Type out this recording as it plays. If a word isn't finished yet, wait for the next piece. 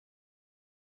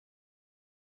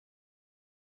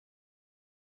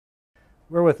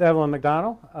We're with Evelyn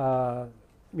McDonnell,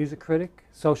 music critic,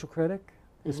 social critic,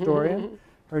 historian.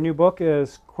 Her new book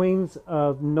is Queens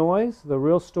of Noise, The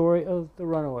Real Story of the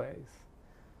Runaways.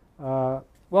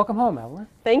 Welcome home, Evelyn.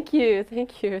 Thank you,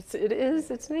 thank you.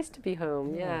 It's nice to be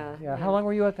home, Yeah. How long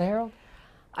were you at the Herald?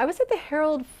 I was at the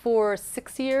Herald for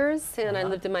 6 years, and I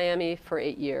lived in Miami for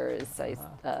 8 years. I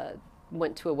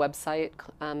went to a website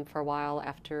for a while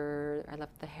after I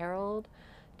left the Herald.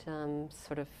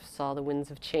 Sort of saw the winds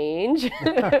of change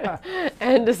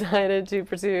and decided to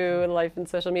pursue life in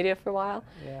social media for a while.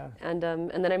 Yeah. And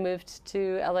then I moved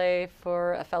to LA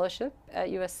for a fellowship at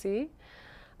USC,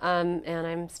 and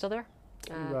I'm still there.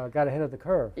 You got ahead of the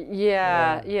curve.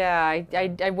 I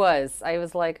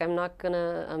was like, I'm not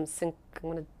gonna sink. I'm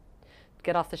gonna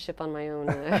get off the ship on my own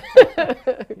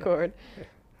accord.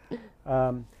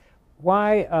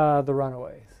 Why the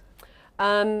Runaways?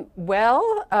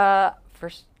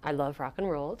 First, I love rock and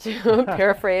roll, to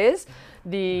paraphrase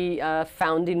the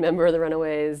founding member of the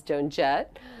Runaways, Joan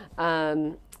Jett.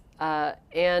 And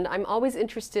I'm always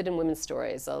interested in women's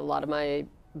stories. A lot of my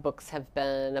books have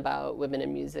been about women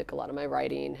in music. A lot of my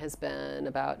writing has been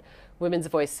about women's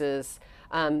voices.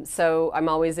 So I'm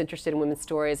always interested in women's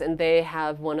stories, and they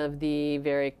have one of the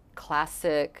very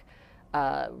classic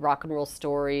rock and roll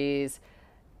stories,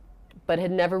 but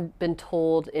had never been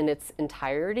told in its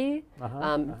entirety.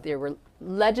 There were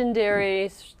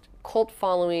legendary, cult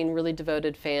following, really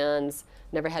devoted fans,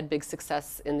 never had big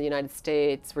success in the United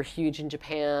States, were huge in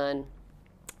Japan,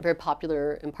 very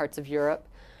popular in parts of Europe,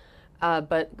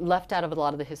 but left out of a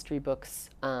lot of the history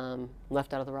books,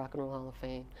 left out of the Rock and Roll Hall of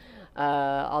Fame,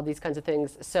 all these kinds of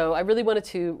things. So I really wanted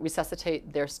to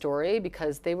resuscitate their story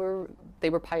because they were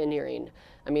pioneering.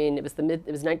 I mean, it was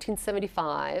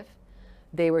 1975.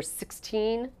 They were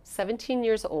 16, 17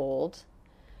 years old,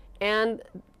 and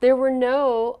there were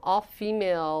no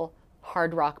all-female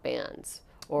hard rock bands.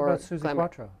 Or what about Suzi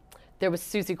Quatro? There was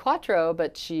Suzi Quatro,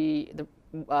 but she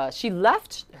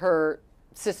left her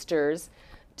sisters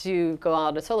to go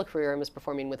on a solo career and was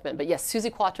performing with men. But yes,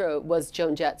 Suzi Quatro was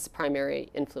Joan Jett's primary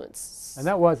influence. And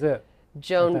that was it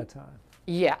Joan, at that time.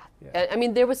 Yeah. I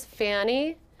mean, there was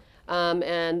Fanny,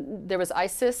 and there was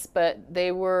Isis, but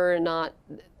they were not.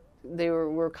 They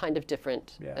were kind of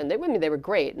different, and they were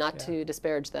great, not to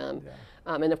disparage them.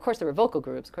 And of course there were vocal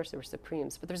groups, of course there were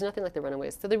Supremes, but there was nothing like the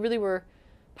Runaways. So they really were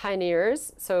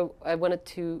pioneers. So I wanted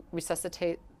to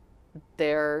resuscitate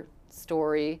their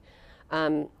story,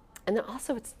 and then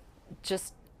also it's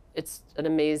an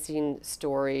amazing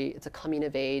story. It's a coming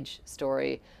of age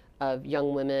story of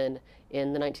young women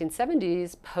in the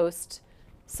 1970s, post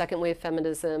second wave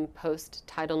feminism, post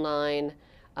Title IX.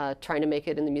 Trying to make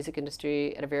it in the music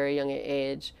industry at a very young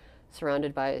age,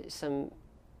 surrounded by some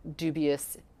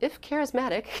dubious, if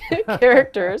charismatic,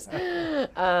 characters.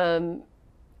 And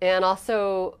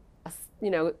also,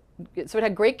 so it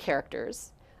had great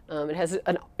characters. It has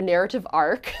a narrative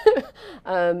arc,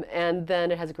 and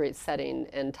then it has a great setting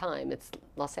and time. It's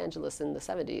Los Angeles in the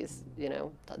 70s,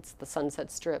 that's the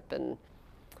Sunset Strip and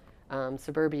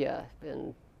suburbia.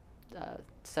 And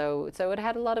so it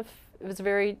had it was a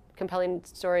very compelling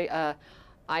story. I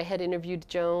had interviewed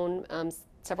Joan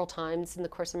several times in the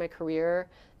course of my career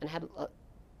and had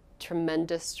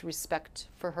tremendous respect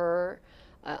for her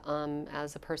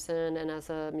as a person and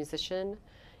as a musician,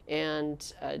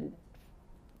 and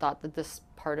thought that this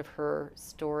part of her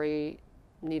story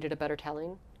needed a better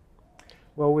telling.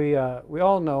 Well, we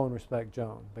all know and respect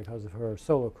Joan because of her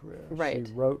solo career. Right.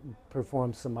 She wrote and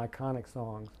performed some iconic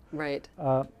songs. Right.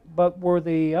 But were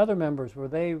the other members, were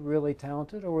they really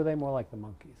talented, or were they more like the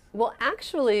Monkees? Well,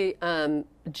 actually,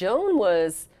 Joan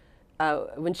was,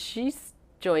 when she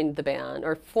joined the band,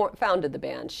 or founded the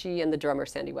band, she and the drummer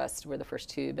Sandy West were the first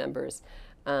two members.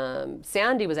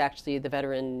 Sandy was actually the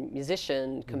veteran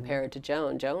musician compared to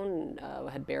Joan. Joan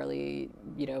had barely,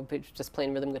 just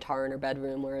playing rhythm guitar in her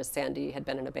bedroom, whereas Sandy had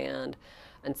been in a band.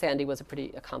 And Sandy was a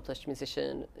pretty accomplished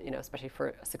musician, especially for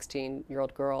a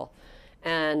 16-year-old girl.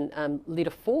 And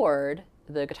Lita Ford,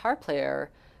 the guitar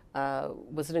player,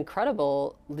 was an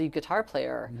incredible lead guitar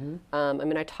player. I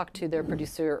mean, I talked to their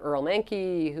producer, Earl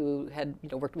Mankey, who had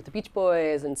worked with the Beach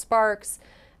Boys and Sparks.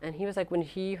 And he was like, when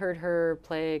he heard her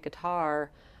play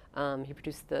guitar, he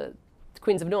produced the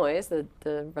Queens of Noise, the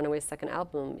Runaways' second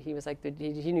album. He was like,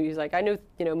 he knew, he was like, I knew,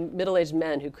 middle-aged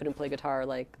men who couldn't play guitar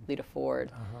like Lita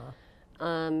Ford.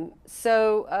 I'm not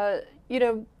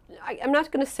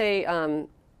going to say, I'm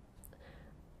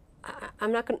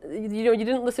not going to, you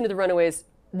didn't listen to the Runaways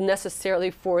necessarily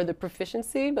for the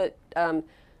proficiency, but,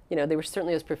 they were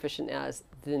certainly as proficient as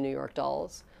the New York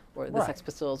Dolls or the Sex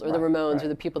Pistols, or Right. the Ramones, Right. or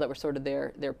the people that were sort of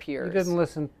their peers. You didn't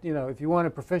listen, you know, if you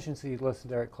wanted proficiency, you'd listen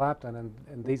to Eric Clapton,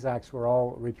 and these acts were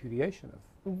all repudiation of.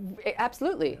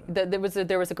 Absolutely. Yeah. There was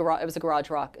a garage, it was a garage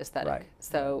rock aesthetic. Right.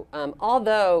 So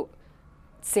although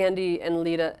Sandy and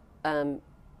Lita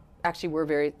actually were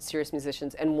very serious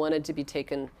musicians and wanted to be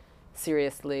taken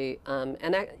seriously,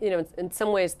 you know, in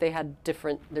some ways they had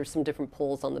there's some different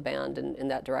pulls on the band in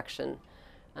that direction.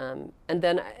 And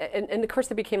then, and of course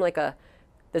there became like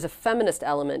there's a feminist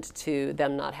element to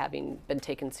them not having been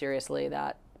taken seriously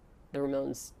that the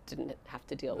Ramones didn't have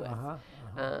to deal with.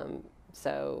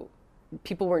 So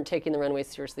people weren't taking the Runaways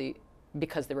seriously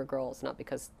because they were girls, not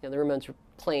because, you know, the Ramones were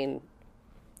plain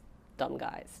dumb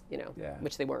guys, you know,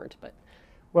 which they weren't. But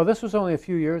well, this was only a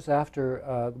few years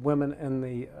after women in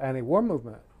the anti-war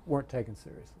movement weren't taken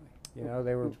seriously. You know,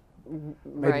 they were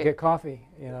made to get coffee,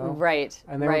 you know. Right.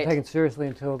 And they weren't taken seriously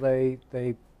until they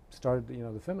started, you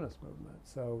know, the feminist movement.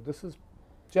 So this is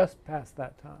just past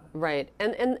that time. Right.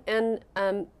 And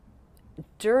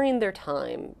during their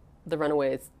time, the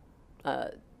Runaways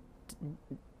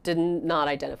did not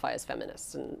identify as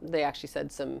feminists, and they actually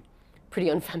said some pretty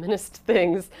unfeminist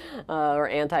things or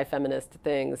anti-feminist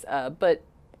things. But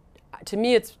to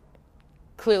me, it's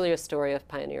clearly a story of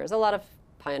pioneers. A lot of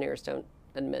pioneers don't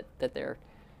admit that they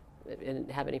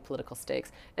didn't have any political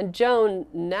stakes. And Joan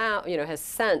now, you know, has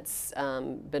since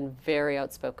been very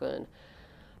outspoken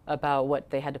about what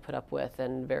they had to put up with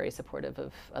and very supportive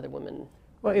of other women.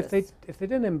 Well, if they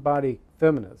didn't embody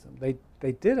feminism,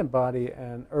 they did embody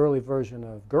an early version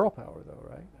of girl power, though,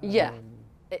 right? Yeah,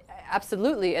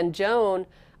 absolutely. And Joan,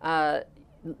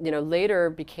 you know, later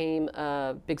became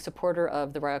a big supporter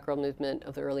of the Riot Girl movement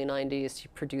of the early '90s. She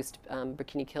produced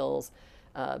Bikini Kill's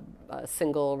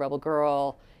single "Rebel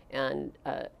Girl," and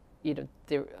you know,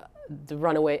 the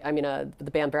Runaway. I mean,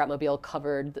 the band Bratmobile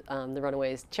covered the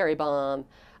Runaways' "Cherry Bomb."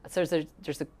 So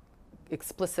there's a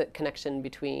explicit connection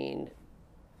between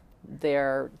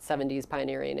their '70s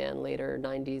pioneering and later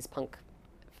 '90s punk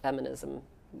feminism,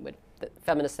 with the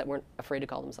feminists that weren't afraid to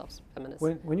call themselves feminists.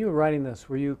 When you were writing this,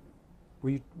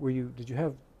 did you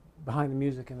have behind the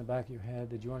music in the back of your head?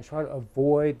 Did you want to try to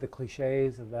avoid the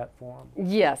cliches of that form?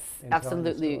 Yes,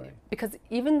 absolutely. Because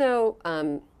even though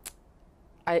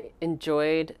I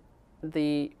enjoyed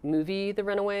the movie The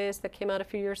Runaways that came out a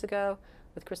few years ago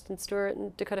with Kristen Stewart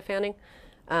and Dakota Fanning,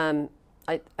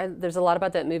 there's a lot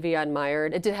about that movie I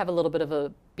admired. It did have a little bit of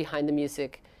a behind the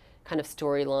music kind of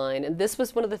storyline, and this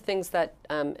was one of the things that,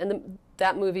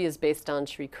 that movie is based on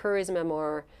Cherie Currie's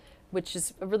memoir, which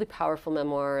is a really powerful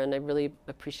memoir, and I really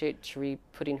appreciate Cherie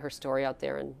putting her story out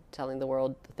there and telling the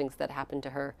world the things that happened to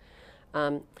her.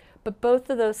 But both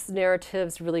of those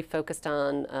narratives really focused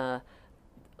on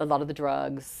a lot of the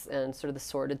drugs and sort of the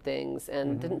sordid things,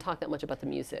 and didn't talk that much about the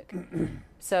music.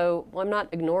 So I'm not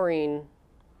ignoring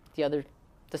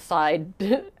the side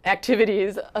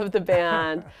activities of the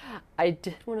band. I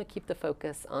did want to keep the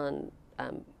focus on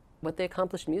what they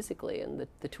accomplished musically and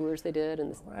the tours they did.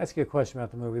 And I'll ask you a question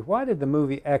about the movie. Why did the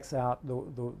movie X out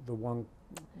the one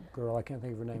girl, I can't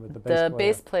think of her name, but the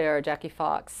bass player, Jackie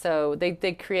Fox. So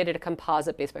they created a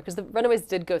composite bass player, because the Runaways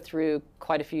did go through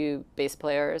quite a few bass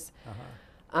players.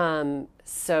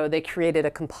 So they created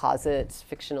a composite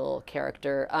fictional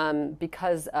character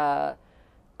because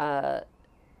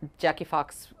Jackie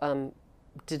Fox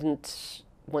didn't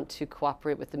want to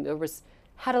cooperate with the movie.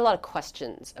 Had a lot of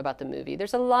questions about the movie.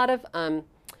 There's a lot of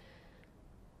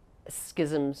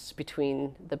schisms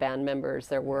between the band members.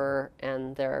 There were,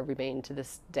 and there remain to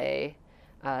this day.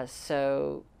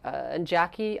 And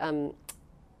Jackie,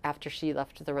 after she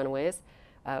left the Runaways,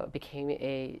 became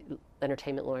a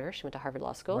entertainment lawyer. She went to Harvard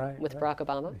Law School with Barack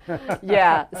Obama.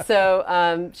 Yeah,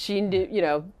 so she knew, you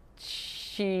know,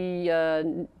 she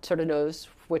sort of knows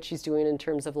what she's doing in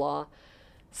terms of law.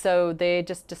 So they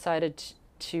just decided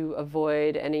to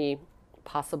avoid any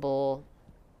possible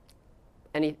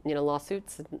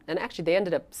lawsuits, and actually they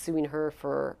ended up suing her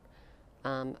for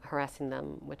harassing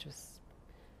them, which was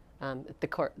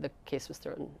the case was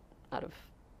thrown out of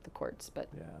the courts. But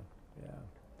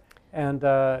and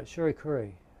Cherie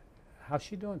Currie, how's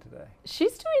she doing today?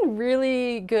 She's doing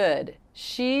really good.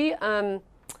 She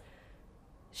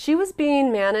was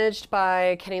being managed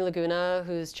by Kenny Laguna,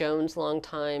 who's Joan's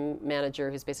longtime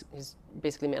manager, who's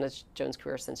basically managed Joan's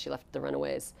career since she left the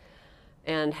Runaways,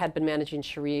 and had been managing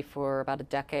Cherie for about a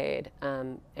decade,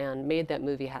 and made that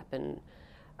movie happen.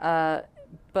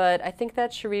 But I think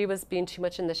that Cherie was being too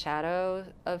much in the shadow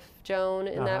of Joan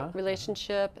in that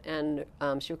relationship, and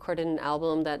she recorded an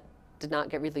album that did not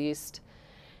get released,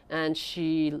 and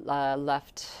she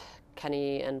left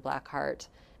Kenny and Blackheart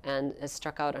and has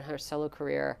struck out on her solo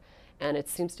career. And it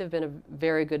seems to have been a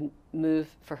very good move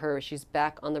for her. She's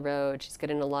back on the road. She's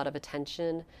getting a lot of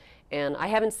attention. And I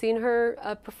haven't seen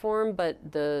her perform, but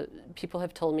the people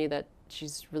have told me that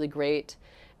she's really great,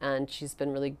 and she's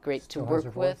been really great to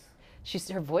work with.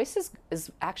 Her voice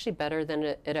is actually better than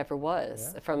it ever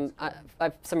was. Yeah, from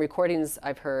some recordings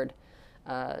I've heard,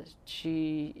 I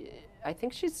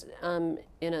think she's in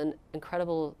an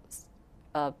incredible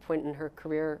point in her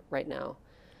career right now.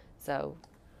 So,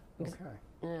 okay.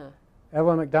 Yeah.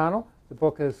 Evelyn McDonnell, the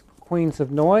book is Queens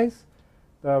of Noise,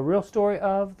 the real story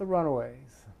of the Runaways.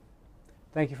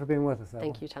 Thank you for being with us,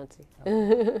 Evelyn. Thank you, Chauncey.